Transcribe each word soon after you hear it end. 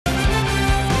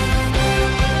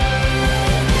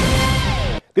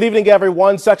Good evening,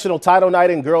 everyone. Sectional title night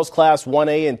in girls class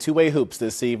 1A and 2A hoops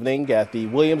this evening at the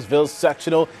Williamsville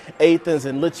Sectional. Athens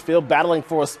and Litchfield battling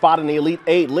for a spot in the Elite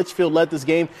Eight. Litchfield led this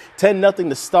game 10-0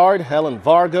 to start. Helen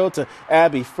Vargo to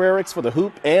Abby Frericks for the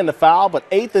hoop and the foul, but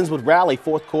Athens would rally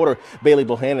fourth quarter. Bailey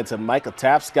Bohannon to Micah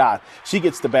Tapscott. She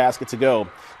gets the basket to go.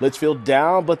 Litchfield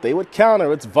down, but they would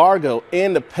counter. It's Vargo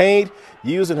in the paint.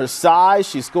 Using her size,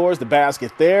 she scores the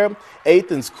basket there.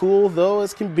 Athens cool, though,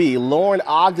 as can be. Lauren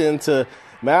Ogden to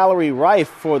Mallory Rife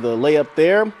for the layup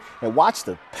there. And watch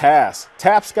the pass.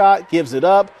 Tapscott gives it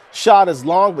up. Shot is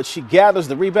long, but she gathers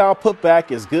the rebound.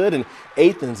 Putback is good, and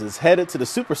Athens is headed to the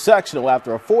Super Sectional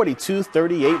after a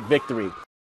 42-38 victory.